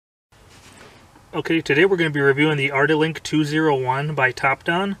Okay, today we're going to be reviewing the Artilink 201 by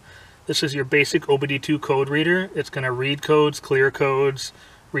Topdon. This is your basic OBD2 code reader. It's going to read codes, clear codes,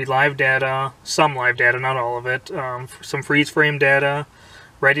 read live data, some live data, not all of it, some freeze frame data,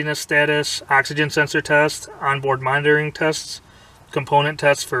 readiness status, oxygen sensor test, onboard monitoring tests, component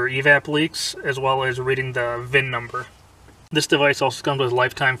tests for evap leaks, as well as reading the VIN number. This device also comes with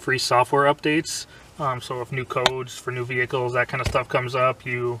lifetime free software updates, so if new codes for new vehicles, that kind of stuff comes up,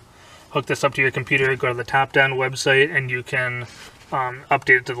 you hook this up to your computer, go to the Topdon website, and you can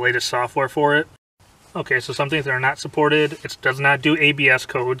update it to the latest software for it. Okay, so some things that are not supported, it does not do ABS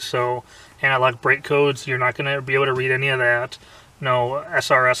codes, so analog brake codes, you're not going to be able to read any of that. No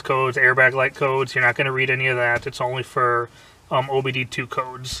SRS codes, airbag light codes, you're not going to read any of that. It's only for OBD2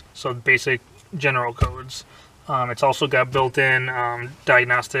 codes, so basic general codes. It's also got built-in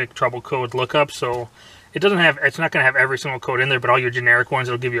diagnostic trouble code lookup, so it's not going to have every single code in there, but all your generic ones,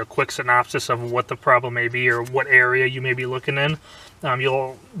 it'll give you a quick synopsis of what the problem may be or what area you may be looking in.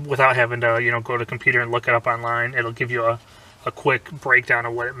 Without having to, go to the computer and look it up online, it'll give you a quick breakdown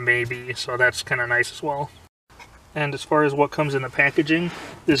of what it may be, so that's kind of nice as well. And as far as what comes in the packaging,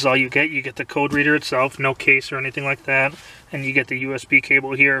 this is all you get. You get the code reader itself, no case or anything like that, and you get the USB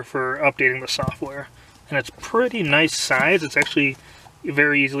cable here for updating the software. And it's pretty nice size. It's actually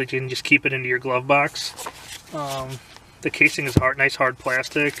very easily, you can just keep it into your glove box. The casing is nice hard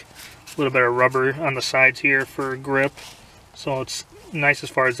plastic, a little bit of rubber on the sides here for grip, so it's nice as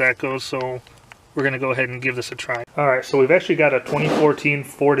far as that goes. So we're going to go ahead and give this a try. Alright, so we've actually got a 2014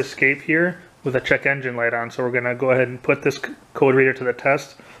 Ford Escape here with a check engine light on, so we're going to go ahead and put this code reader to the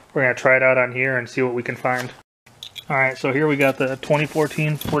test. We're going to try it out on here and see what we can find. Alright, so here we got the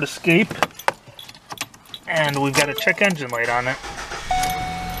 2014 Ford Escape, and we've got a check engine light on it.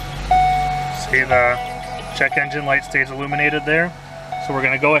 See, the check engine light stays illuminated there. So we're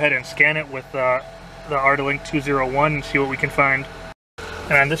going to go ahead and scan it with the Artilink 201 and see what we can find.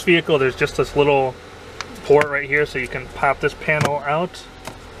 And on this vehicle, there's just this little port right here, so you can pop this panel out.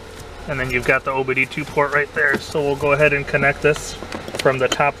 And then you've got the OBD2 port right there. So we'll go ahead and connect this from the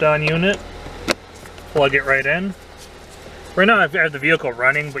Topdon unit. Plug it right in. Right now I've had the vehicle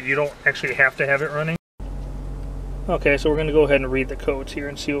running, but you don't actually have to have it running. Okay, so we're going to go ahead and read the codes here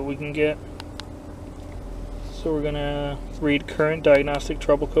and see what we can get. So we're going to read current diagnostic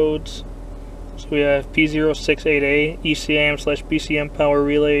trouble codes. So we have P068A, ECM/BCM power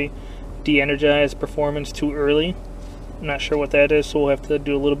relay de-energized, performance too early. I'm not sure what that is, so we'll have to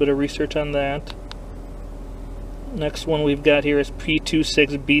do a little bit of research on that. Next one we've got here is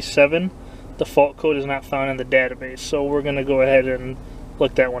P26B7. The fault code is not found in the database, so we're going to go ahead and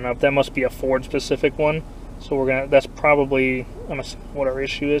look that one up. That must be a Ford specific one. So that's probably what our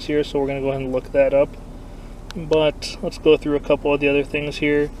issue is here, so we're going to go ahead and look that up. But let's go through a couple of the other things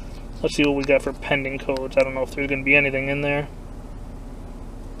here. Let's see what we got for pending codes. I don't know if there's going to be anything in there.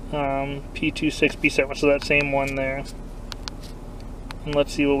 P26B7, so that same one there. And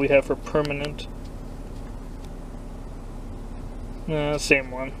let's see what we have for permanent. Same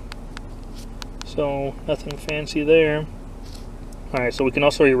one. So nothing fancy there. Alright, so we can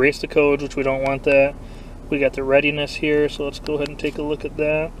also erase the codes, which we don't want that. We got the readiness here, so let's go ahead and take a look at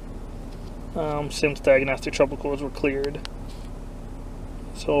that. Since diagnostic trouble codes were cleared.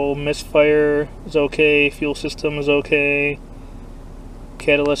 So misfire is okay, fuel system is okay,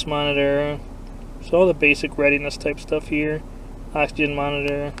 catalyst monitor, so all the basic readiness type stuff here. Oxygen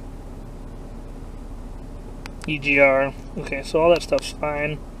monitor, EGR, okay, so all that stuff's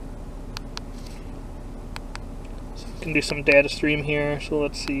fine. So we can do some data stream here, so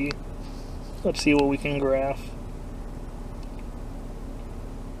let's see what we can graph.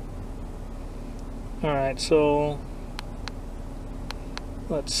 Alright, so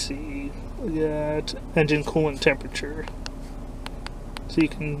let's see, we got engine coolant temperature. So you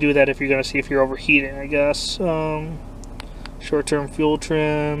can do that if you're going to see if you're overheating, I guess. Short-term fuel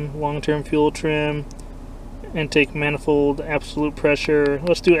trim, long-term fuel trim, intake manifold, absolute pressure.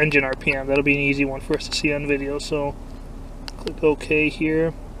 Let's do engine RPM. That'll be an easy one for us to see on video, so click OK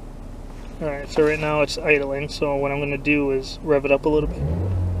here. Alright, so right now it's idling, so what I'm going to do is rev it up a little bit.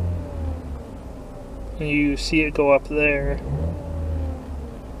 And you see it go up there.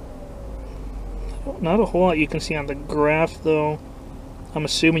 Not a whole lot you can see on the graph though. I'm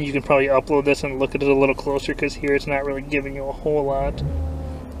assuming you can probably upload this and look at it a little closer, because here it's not really giving you a whole lot.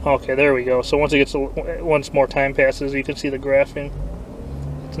 Okay, there we go. So once more time passes, you can see the graphing.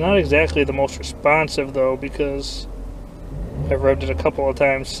 It's not exactly the most responsive though, because I've revved it a couple of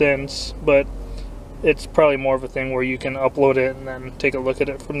times since, but it's probably more of a thing where you can upload it and then take a look at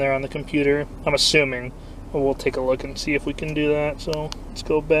it from there on the computer. I'm assuming. We'll take a look and see if we can do that. So let's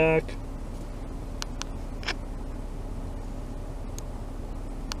go back.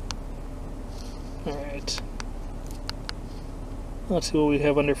 Alright. Let's see what we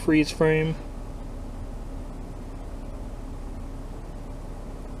have under freeze frame.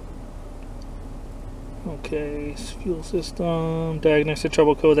 Okay, fuel system, diagnostic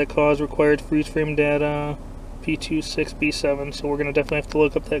trouble code that caused required freeze frame data, P26B7, so we're going to definitely have to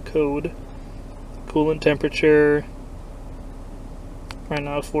look up that code. Coolant temperature, right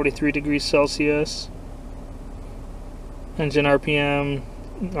now 43 degrees Celsius. Engine RPM,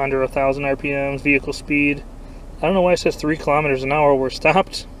 under 1,000 RPMs, vehicle speed. I don't know why it says 3 kilometers an hour, we're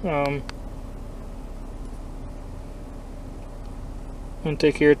stopped.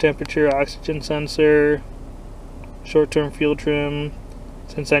 Intake air temperature, oxygen sensor, short-term fuel trim,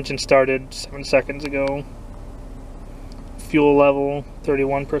 since engine started 7 seconds ago. Fuel level,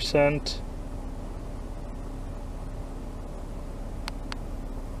 31%.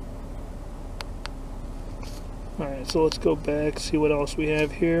 Alright, so let's go back, see what else we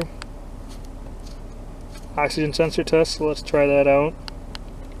have here. Oxygen sensor test, so let's try that out.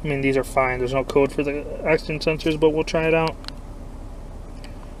 I mean, these are fine, there's no code for the oxygen sensors, but we'll try it out.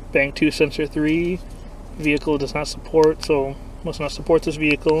 Bank 2 sensor 3, vehicle does not support, so must not support this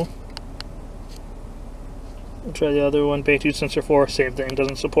vehicle. We'll try the other one, bank 2 sensor 4, same thing,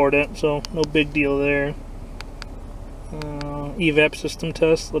 doesn't support it, so no big deal there. Evap system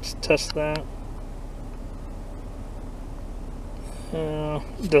test, let's test that.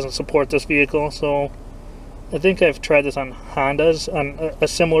 It doesn't support this vehicle, so I think I've tried this on Hondas, on a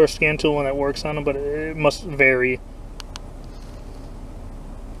similar scan tool when it works on them, but it must vary.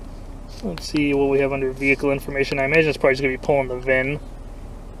 Let's see what we have under vehicle information. I imagine it's probably just going to be pulling the VIN.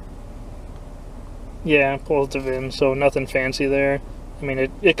 Yeah, it pulls the VIN, so nothing fancy there. I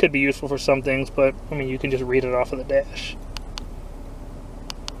mean, it could be useful for some things, but I mean, you can just read it off of the dash.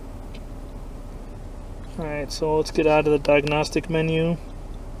 Alright, so let's get out of the diagnostic menu.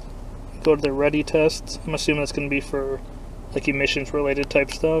 Go to the ready test. I'm assuming that's going to be for like emissions related type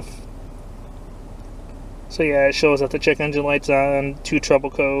stuff. So yeah, it shows that the check engine light's on, 2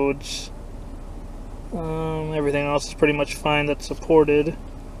 trouble codes. Everything else is pretty much fine that's supported.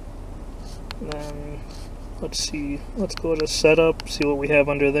 Then let's see, let's go to setup, see what we have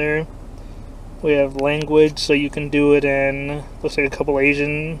under there. We have language, so you can do it in, looks like a couple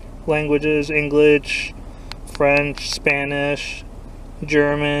Asian languages, English, French, Spanish,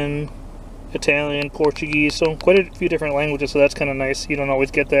 German, Italian, Portuguese, so quite a few different languages, so that's kind of nice. You don't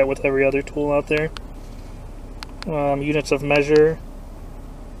always get that with every other tool out there. Units of measure,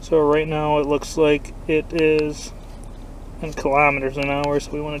 so right now it looks like it is in kilometers an hour,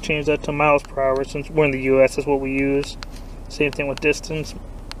 so we want to change that to miles per hour since we're in the US, that's what we use. Same thing with distance.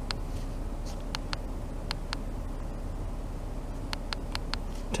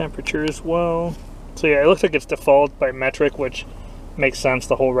 Temperature as well. So yeah, it looks like it's default by metric, which makes sense.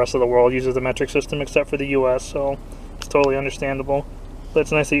 The whole rest of the world uses the metric system except for the US, so it's totally understandable. But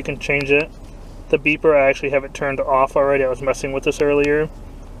it's nice that you can change it. The beeper, I actually have it turned off already. I was messing with this earlier.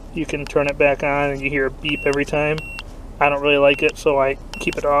 You can turn it back on and you hear a beep every time. I don't really like it, so I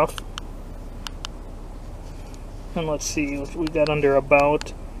keep it off. And let's see what we got under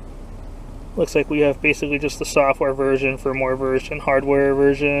about. Looks like we have basically just the software version, firmware version, hardware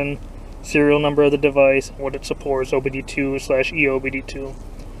version, serial number of the device, and what it supports, OBD2/eOBD2.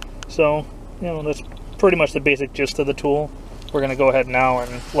 So, you know, that's pretty much the basic gist of the tool. We're going to go ahead now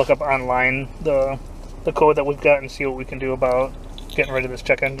and look up online the code that we've got and see what we can do about getting rid of this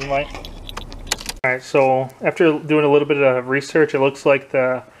check engine light. Alright, so after doing a little bit of research, it looks like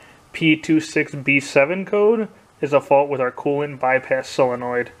the P26B7 code is a fault with our coolant bypass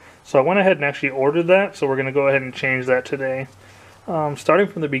solenoid. So I went ahead and actually ordered that, so we're going to go ahead and change that today. Starting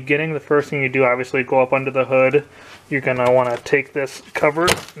from the beginning, the first thing you do, obviously, go up under the hood. You're going to want to take this cover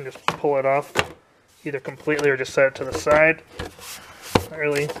and just pull it off, either completely or just set it to the side. Not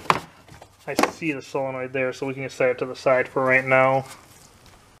really. I see the solenoid there, so we can just set it to the side for right now.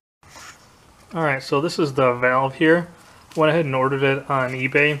 Alright, so this is the valve here. Went ahead and ordered it on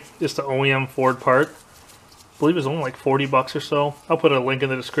eBay. It's the OEM Ford part. I believe it's only like 40 bucks or so. I'll put a link in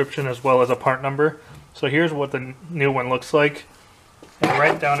the description as well as a part number. So here's what the new one looks like. And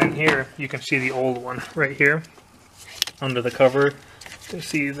right down in here, you can see the old one right here under the cover. You can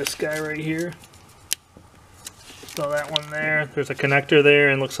see this guy right here. So that one there, there's a connector there,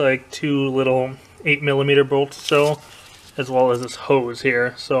 and looks like 2 little 8mm bolts so, as well as this hose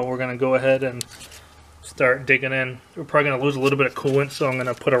here. So we're going to go ahead and start digging in. We're probably going to lose a little bit of coolant, so I'm going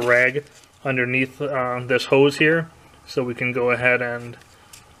to put a rag underneath this hose here so we can go ahead and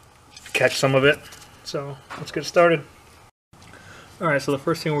catch some of it. So let's get started. Alright, so the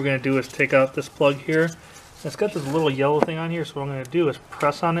first thing we're going to do is take out this plug here. It's got this little yellow thing on here, so what I'm going to do is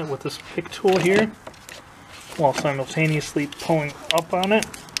press on it with this pick tool here. while simultaneously pulling up on it,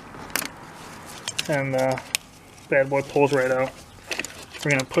 and bad boy pulls right out.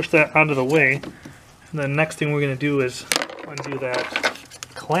 We're going to push that out of the way, and the next thing we're going to do is undo that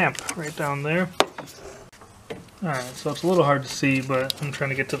clamp right down there. Alright, so it's a little hard to see, but I'm trying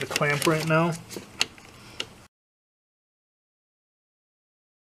to get to the clamp right now.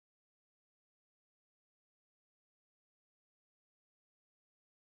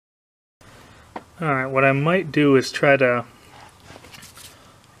 Alright, what I might do is try to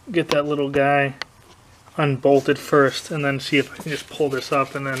get that little guy unbolted first, and then see if I can just pull this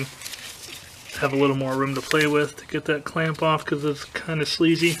up and then have a little more room to play with to get that clamp off, because it's kind of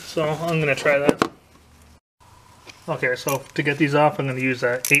sleazy. So I'm going to try that. Okay, so to get these off, I'm going to use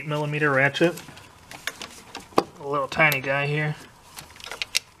that 8mm ratchet. A little tiny guy here.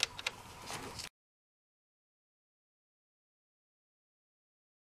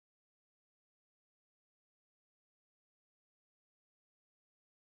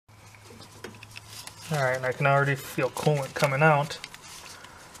 Alright, and I can already feel coolant coming out.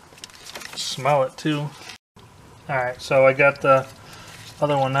 Smell it too. Alright, so I got the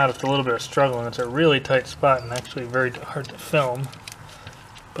other one out. It's a little bit of struggling. It's a really tight spot and actually very hard to film.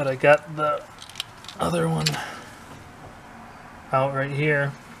 But I got the other one out right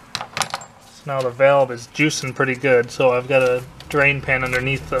here. So now the valve is juicing pretty good. So I've got a drain pan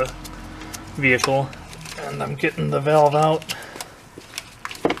underneath the vehicle, and I'm getting the valve out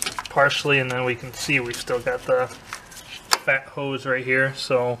partially, and then we can see we've still got the fat hose right here.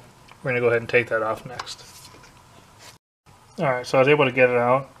 So we're going to go ahead and take that off next. Alright, so I was able to get it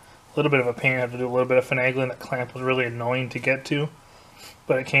out. A little bit of a pain, I had to do a little bit of finagling. That clamp was really annoying to get to,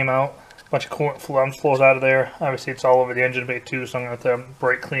 but it came out. A bunch of coolant flows out of there. Obviously it's all over the engine bay too, so I'm going to have to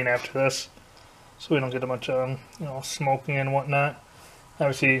brake clean after this, so we don't get a bunch of smoking and whatnot.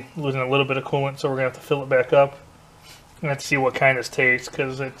 Obviously losing a little bit of coolant, so we're going to have to fill it back up. And let's see what kind this tastes,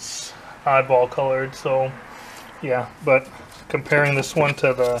 because it's oddball colored, so yeah. But comparing this one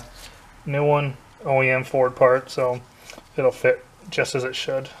to the new one, OEM Ford part, so it'll fit just as it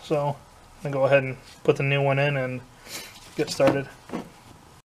should. So I'm going to go ahead and put the new one in and get started.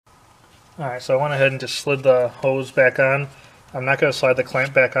 Alright, so I went ahead and just slid the hose back on. I'm not going to slide the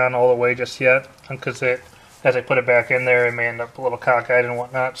clamp back on all the way just yet, because as I put it back in there, it may end up a little cockeyed and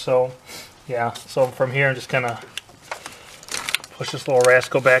whatnot. So yeah, so from here I'm just going to push this little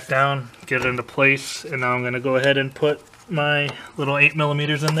rascal back down, get it into place, and now I'm going to go ahead and put my little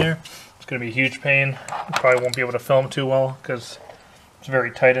 8mm in there. It's going to be a huge pain. I probably won't be able to film too well because it's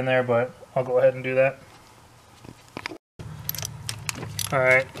very tight in there, but I'll go ahead and do that.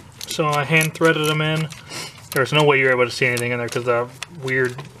 Alright, so I hand threaded them in. There's no way you're able to see anything in there because the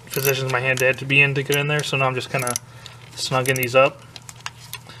weird positions my hand had to be in to get in there, so now I'm just kind of snugging these up.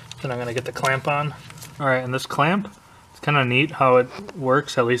 Then I'm going to get the clamp on. Alright, and this clamp, it's kind of neat how it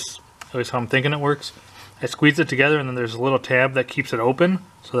works, at least how I'm thinking it works. I squeeze it together, and then there's a little tab that keeps it open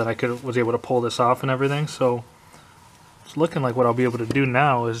so that I was able to pull this off and everything. So it's looking like what I'll be able to do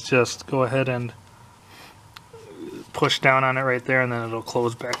now is just go ahead and push down on it right there, and then it'll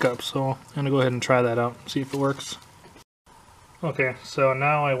close back up. So I'm going to go ahead and try that out, see if it works. Okay, so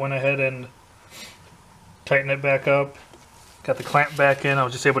now I went ahead and tightened it back up, got the clamp back in. I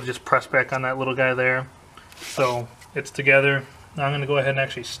was just able to just press back on that little guy there. So it's together. Now I'm going to go ahead and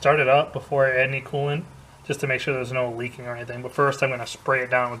actually start it up before I add any coolant, just to make sure there's no leaking or anything. But first I'm going to spray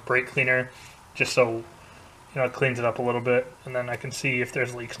it down with brake cleaner, just so it cleans it up a little bit, and then I can see if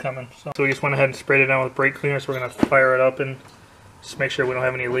there's leaks coming. So we just went ahead and sprayed it down with brake cleaner, so we're going to fire it up and just make sure we don't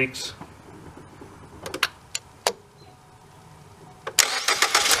have any leaks.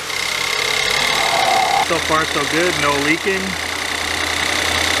 So far so good, no leaking.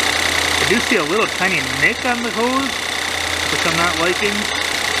 I do see a little tiny nick on the hose, which I'm not liking.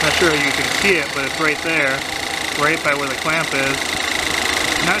 Not sure if you can see it, but it's right there, right by where the clamp is.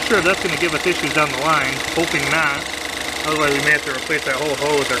 Not sure if that's going to give us issues down the line, hoping not. Otherwise we may have to replace that whole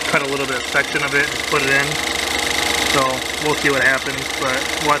hose or cut a little bit of section of it and put it in. So we'll see what happens, but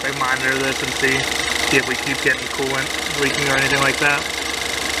we'll have to monitor this and see if we keep getting coolant leaking or anything like that.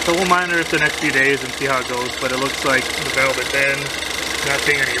 So we'll monitor it the next few days and see how it goes, but it looks like the valve is in. Not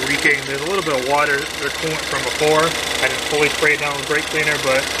seeing any leaking. There's a little bit of water or coolant from before. I didn't fully spray it down with brake cleaner,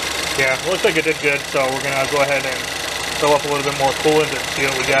 but yeah, it looks like it did good. So we're going to go ahead and fill up a little bit more coolant and see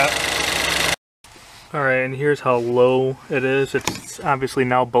what we got. Alright, and here's how low it is. It's obviously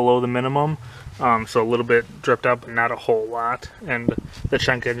now below the minimum. So a little bit dripped out, but not a whole lot. And the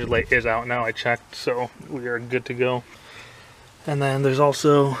chunk engine light is out now. I checked, so we are good to go. And then there's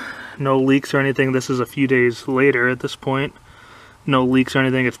also no leaks or anything. This is a few days later at this point. No leaks or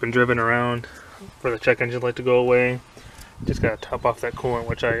anything. It's been driven around. for the check engine light to go away. Just gotta top off that coolant,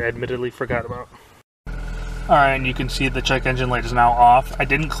 which I admittedly forgot about. Alright, and you can see the check engine light is now off. I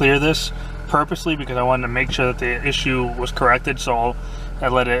didn't clear this purposely because I wanted to make sure that the issue was corrected, so I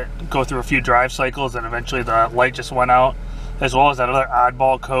let it go through a few drive cycles and eventually the light just went out, as well as that other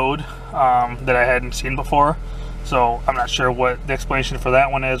oddball code that I hadn't seen before. So I'm not sure what the explanation for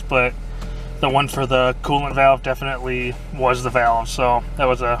that one is, but the one for the coolant valve definitely was the valve. So that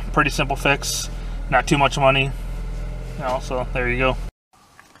was a pretty simple fix, not too much money, you know, so there you go.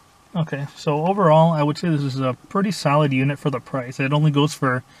 Okay, so overall I would say this is a pretty solid unit for the price. It only goes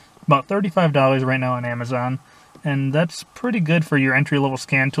for about $35 right now on Amazon, and that's pretty good for your entry-level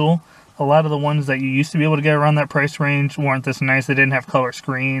scan tool. A lot of the ones that you used to be able to get around that price range weren't this nice. They didn't have color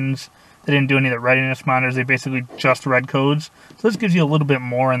screens. They didn't do any of the readiness monitors. They basically just read codes. So this gives you a little bit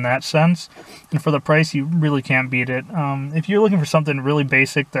more in that sense. And for the price, you really can't beat it. If you're looking for something really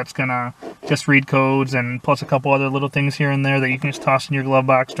basic that's going to just read codes and plus a couple other little things here and there that you can just toss in your glove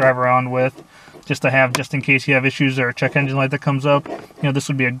box, drive around with, just to have just in case you have issues or a check engine light that comes up, you know, this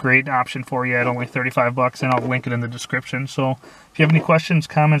would be a great option for you at only $35, and I'll link it in the description. So if you have any questions,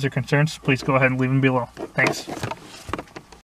 comments, or concerns, please go ahead and leave them below. Thanks.